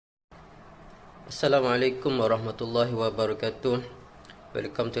Assalamualaikum warahmatullahi wabarakatuh.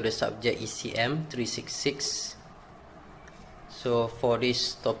 Welcome to the subject ECM 366. So for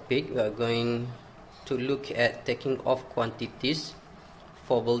this topic, we are going to look at taking off quantities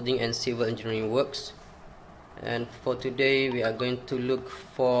for building and civil engineering works. And for today, we are going to look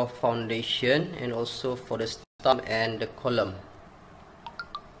for foundation and also for the stump and the column.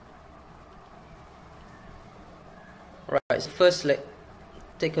 Right, so first let's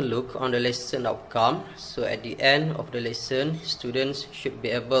take a look on the lesson outcome. So at the end of the lesson, students should be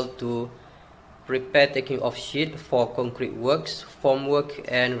able to prepare taking off sheet for concrete works, formwork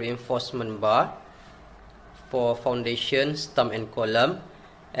and reinforcement bar for foundation, stump and column.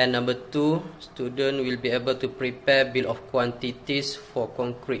 And number 2, student will be able to prepare bill of quantities for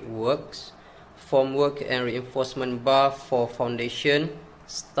concrete works, formwork and reinforcement bar for foundation,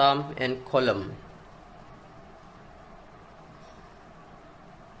 stump and column.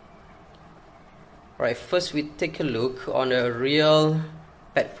 Right, first we take a look on a real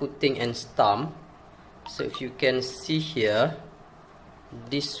pad footing and stump. So if you can see here,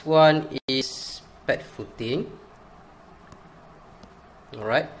 this one is pad footing.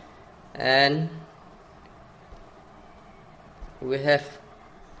 Alright, and we have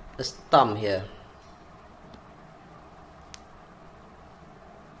a stump here.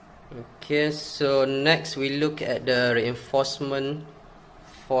 Okay, so next we look at the reinforcement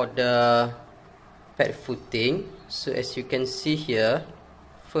for the pad footing. So as you can see here,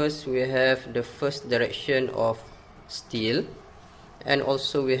 first we have the first direction of steel, and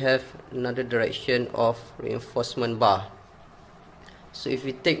also we have another direction of reinforcement bar. So if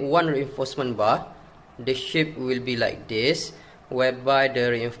we take one reinforcement bar, the shape will be like this, whereby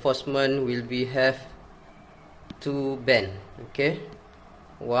the reinforcement will be have two bend, okay,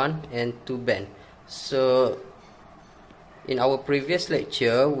 1 and 2 bend. So in our previous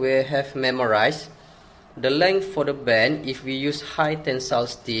lecture, we have memorized the length for the band. If we use high tensile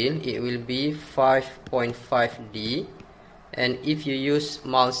steel, it will be 5.5D, and if you use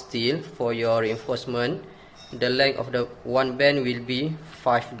mild steel for your reinforcement, the length of the one band will be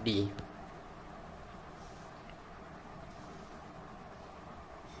 5D.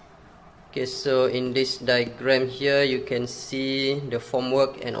 Okay, so in this diagram here, you can see the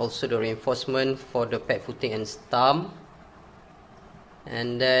formwork and also the reinforcement for the pad footing and stump.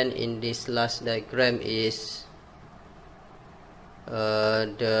 And then in this last diagram is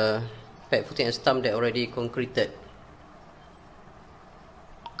the pad footing and stump that already concreted.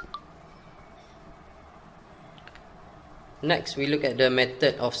 Next, we look at the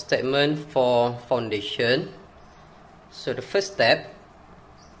method of statement for foundation. So the first step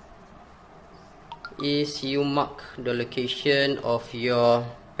is you mark the location of your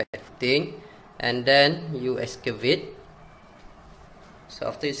pad footing and then you excavate. So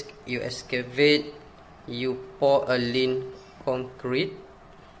after you excavate, you pour a lean concrete.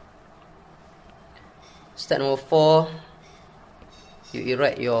 Step number 4, you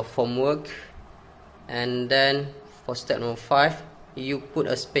erect your formwork, and then for step number 5, you put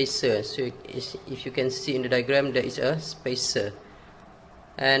a spacer. So if you can see in the diagram, there is a spacer.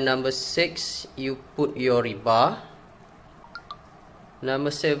 And number 6, you put your rebar.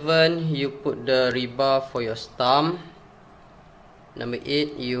 Number 7, you put the rebar for your stump. Number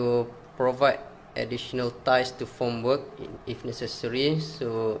 8, you provide additional ties to formwork if necessary.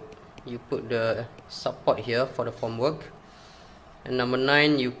 So you put the support here for the formwork. And number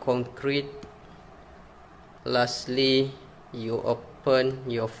 9, you concrete. Lastly, you open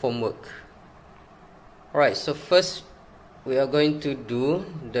your formwork. Alright, so first we are going to do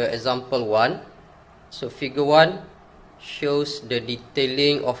the example 1. So figure 1 shows the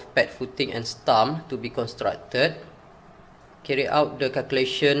detailing of pad footing and stump to be constructed. Carry out the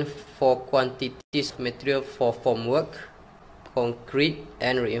calculation for quantities of material for formwork, concrete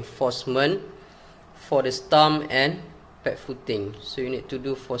and reinforcement for the stump and pad footing. So you need to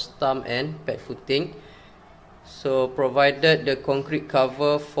do for stump and pad footing. So provided the concrete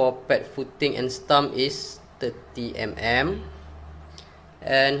cover for pad footing and stump is 30 mm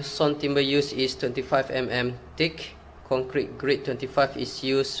and sawn timber used is 25 mm thick. Concrete grade 25 is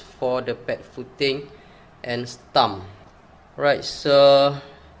used for the pad footing and stump. Right, so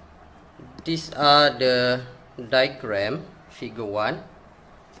these are the diagram, figure 1.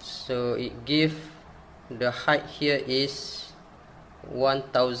 So it gives the height here is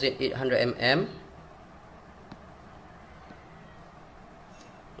 1800 mm,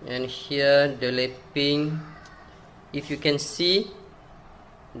 and here the lapping, if you can see,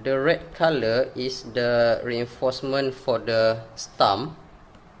 the red color is the reinforcement for the stump,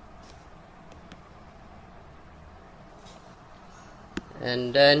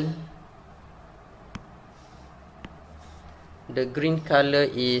 and then the green color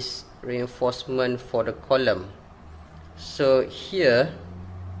is reinforcement for the column. So here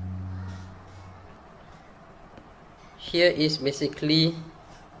is basically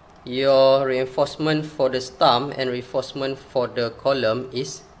your reinforcement for the stump, and reinforcement for the column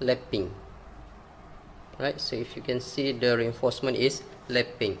is lapping. Right, so if you can see, the reinforcement is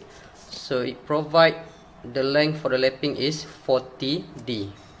lapping. So it provide the length for the lapping is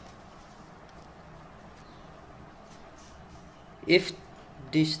 40D. If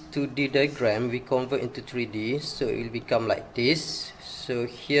this 2D diagram we convert into 3D, so it will become like this. So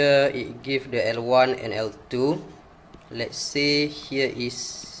here it give the L1 and L2. Let's say here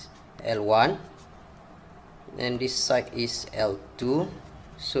is L1 and this side is L2.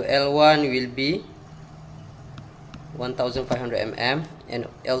 So L1 will be 1500 mm and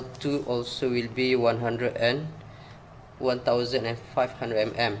L2 also will be 1500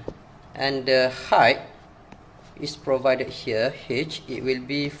 mm, and the height is provided here, H, it will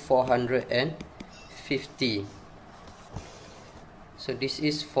be 450. So this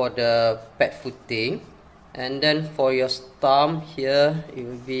is for the pad footing, and then for your stump here it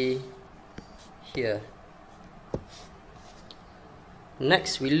will be here.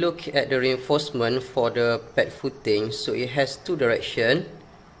 Next, we look at the reinforcement for the pad footing. So it has two directions.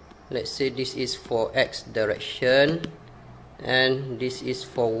 Let's say this is for X direction and this is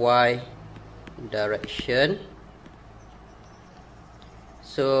for Y direction.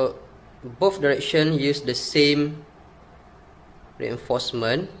 So both directions use the same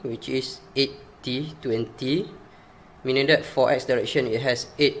reinforcement, which is 8T20, meaning that for X direction it has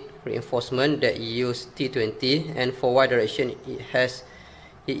 8 reinforcement that use T20, and for Y direction it has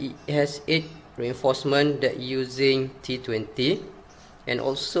 8 reinforcement that using T20. And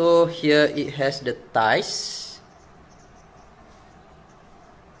also here it has the ties,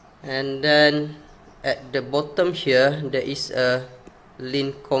 and then at the bottom here there is a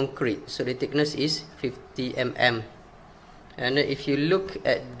lean concrete, so the thickness is 50 mm. And if you look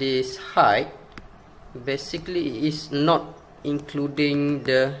at this height, basically it is not including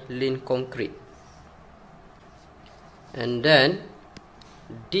the lean concrete. And then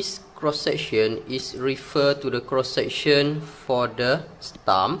this cross section is referred to the cross section for the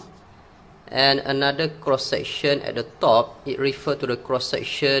stump, and another cross section at the top, it refers to the cross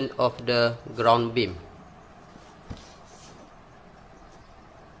section of the ground beam.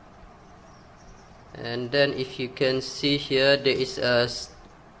 And then if you can see here, there is a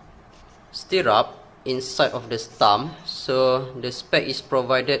stirrup inside of the stump. So the spec is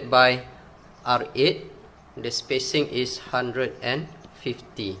provided by R8. The spacing is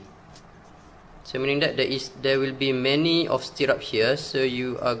 150. So meaning that there will be many of stirrup here. So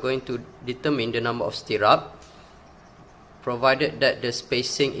you are going to determine the number of stirrup, provided that the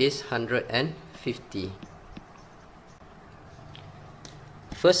spacing is 150.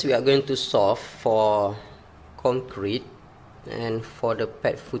 First, we are going to solve for concrete and for the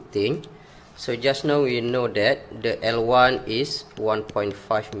pad footing. So just now we know that the L1 is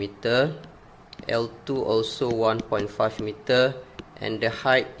 1.5 meter, L2 also 1.5 meter, and the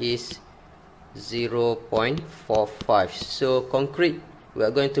height is 0.45. So concrete, we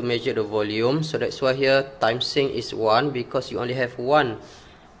are going to measure the volume. So that's why here timesing is 1, because you only have one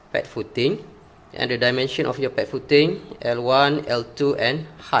pad footing. And the dimension of your pad footing, L1, L2, and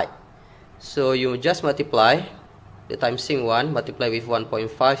height. So you just multiply the timesing 1, multiply with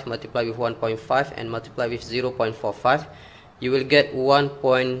 1.5, multiply with 1.5, and multiply with 0.45. You will get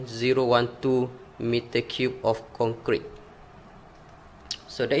 1.012 meter cube of concrete.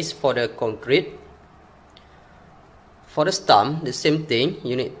 So that is for the concrete. For the stump, the same thing.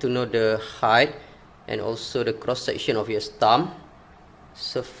 You need to know the height and also the cross section of your stump.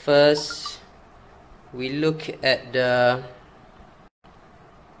 So first, we look at the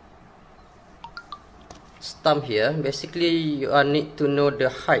stump here. Basically, you need to know the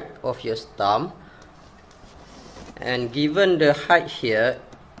height of your stump. And given the height here,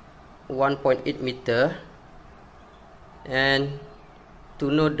 1.8 meter, and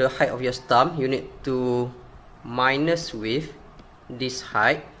to know the height of your stump, you need to minus with this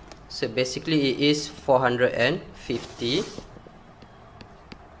height. So basically, it is 450,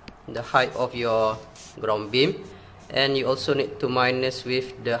 the height of your ground beam, and you also need to minus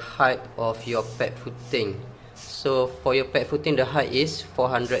with the height of your pad footing. So for your pad footing, the height is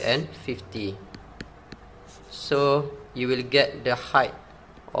 450. So you will get the height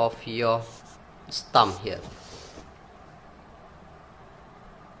of your stump here.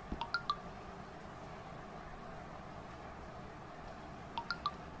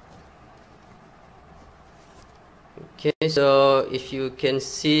 Okay, so if you can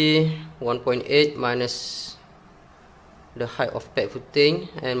see 1.8 minus the height of pad footing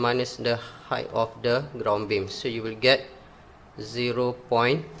and minus the height of the ground beam. So you will get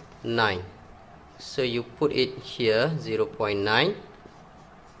 0.9. So you put it here, 0.9.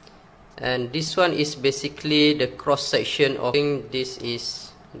 And this one is basically the cross section of, this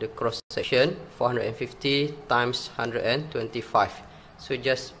is the cross section, 450 times 125. So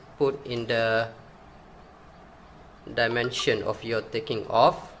just put in the dimension of your taking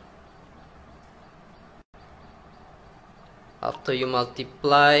off. After you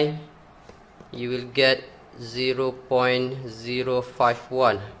multiply, you will get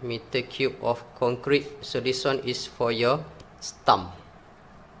 0.051 meter cube of concrete. So this one is for your stump.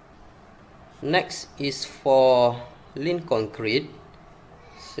 Next is for lean concrete.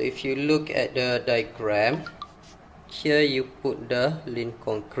 So if you look at the diagram, here you put the lean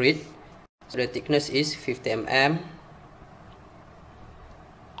concrete. So the thickness is 50 mm.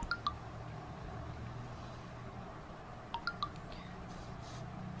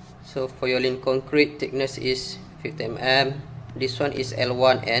 So for your lean concrete, thickness is 50 mm. This one is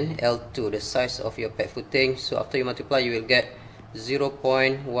L1 and L2, the size of your pad footing. So after you multiply, you will get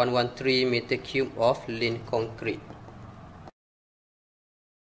 0.113 meter cube of lean concrete.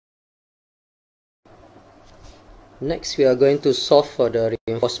 Next, we are going to solve for the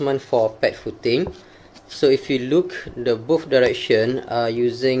reinforcement for pad footing. So if you look, the both direction are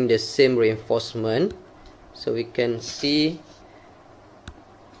using the same reinforcement. So we can see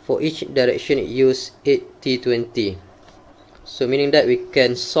for each direction it use 8T20. So meaning that we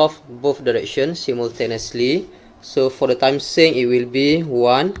can solve both directions simultaneously. So for the time saying, it will be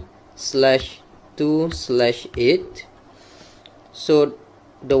 1/2/8. So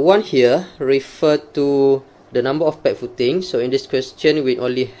the one here refer to the number of pad footing. So in this question, we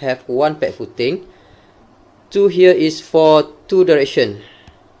only have one pad footing. 2 here is for two direction.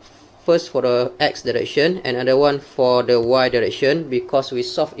 First for the X direction and another one for the Y direction, because we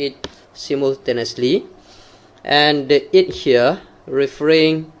solve it simultaneously. And the 8 here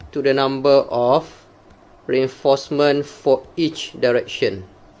referring to the number of reinforcement for each direction.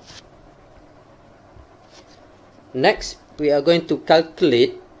 Next, we are going to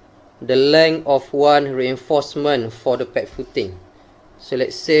calculate the length of one reinforcement for the pad footing. So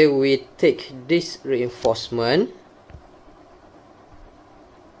let's say we take this reinforcement.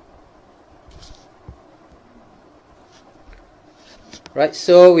 Right,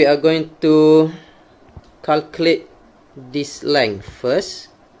 so we are going to calculate this length first.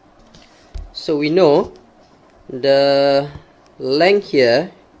 So we know the length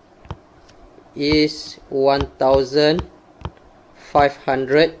here is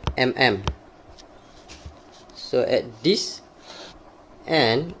 1500 mm. So at this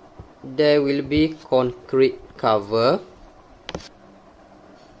end, there will be concrete cover.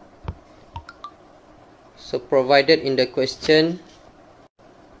 So provided in the question,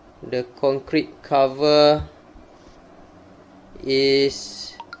 the concrete cover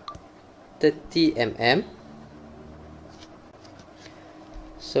is 30 mm.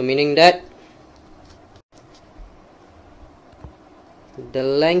 So meaning that the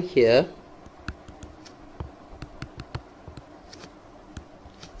length here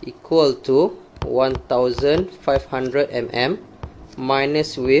equal to 1500 mm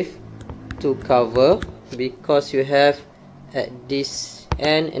minus with 2 cover, because you have at this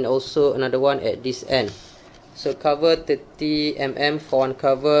end and also another one at this end. So cover 30 mm for one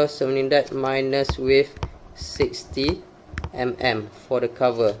cover, so meaning that minus with 60 mm for the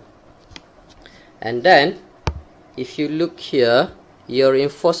cover. And then if you look here, your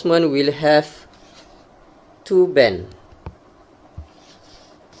reinforcement will have 2 bend.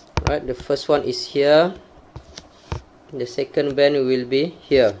 Right, the first one is here, the second bend will be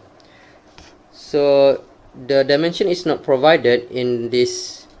here. So the dimension is not provided in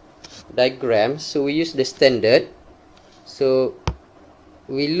this diagram, so we use the standard. So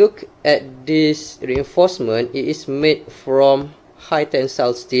we look at this reinforcement, it is made from high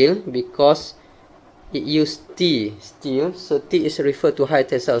tensile steel because it used T steel. So T is referred to high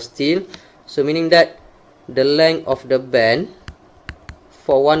tensile steel. So meaning that the length of the band,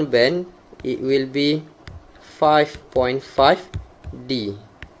 for one band, it will be 5.5 D.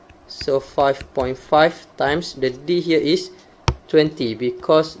 So 5.5 times the D here is 20,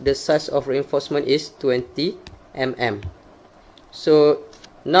 because the size of reinforcement is 20 mm. So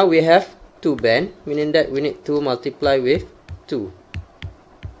now we have 2 band, meaning that we need to multiply with 2.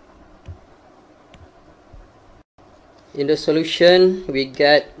 In the solution, we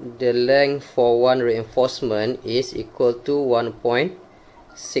get the length for one reinforcement is equal to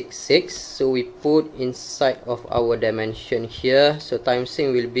 1.66. So we put inside of our dimension here. So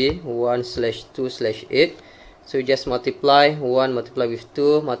timesing will be 1/2/8. So you just multiply 1 multiply with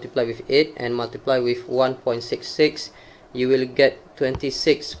 2 multiply with 8 and multiply with 1.66. You will get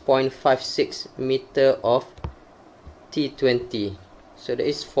 26.56 meter of T20. So that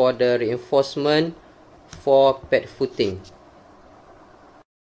is for the reinforcement for pad footing.